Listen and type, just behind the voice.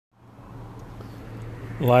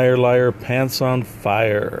Liar, liar, pants on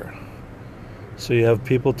fire. So you have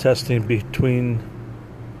people testing between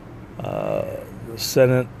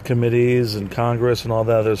Senate committees and Congress and all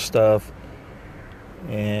that other stuff.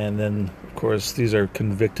 And then, of course, these are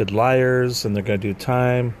convicted liars and they're going to do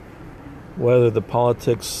time. Whether the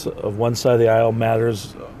politics of one side of the aisle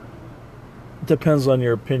matters depends on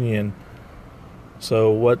your opinion.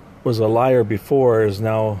 So what was a liar before is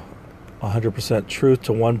now 100% truth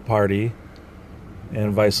to one party,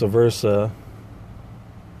 and vice versa.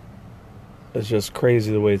 It's just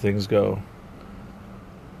crazy the way things go.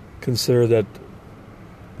 Consider that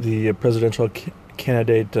the presidential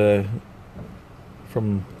candidate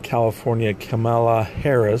from California, Kamala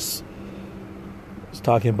Harris, is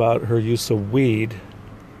talking about her use of weed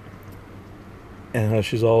and how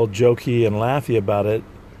she's all jokey and laughy about it,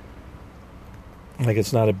 like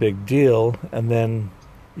it's not a big deal. And then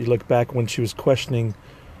you look back when she was questioning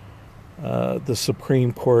the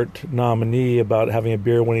Supreme Court nominee about having a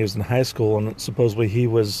beer when he was in high school, and supposedly he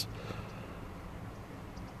was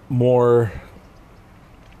more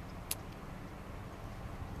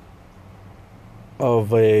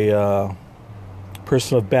of a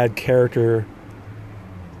person of bad character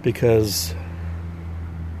because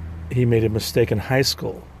he made a mistake in high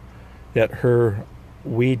school. Yet her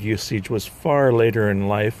weed usage was far later in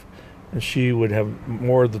life, and she would have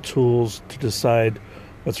more of the tools to decide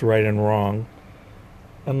what's right and wrong.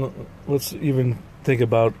 And let's even think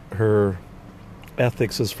about her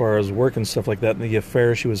ethics as far as work and stuff like that, and the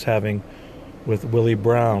affair she was having with Willie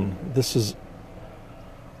Brown. This is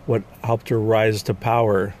what helped her rise to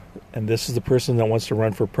power, and this is the person that wants to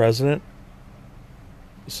run for president.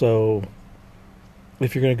 So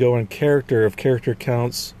if you're going to go in character, if character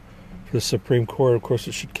counts for the Supreme Court, of course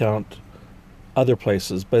it should count other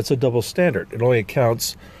places, but it's a double standard. It only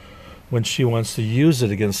counts when she wants to use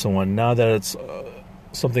it against someone. Now that it's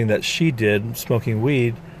something that she did, smoking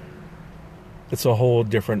weed, it's a whole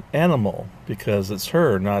different animal because it's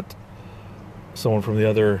her, not someone from the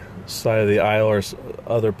other side of the aisle or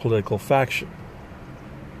other political faction.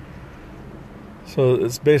 So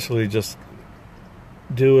it's basically just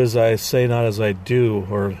do as I say, not as I do,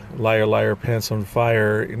 or liar, liar, pants on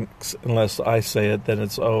fire. Unless I say it, then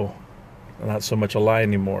it's, not so much a lie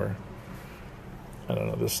anymore. I don't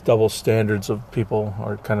know, this double standards of people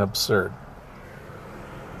are kind of absurd.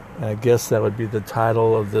 And I guess that would be the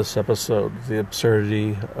title of this episode, The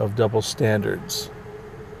Absurdity of Double Standards.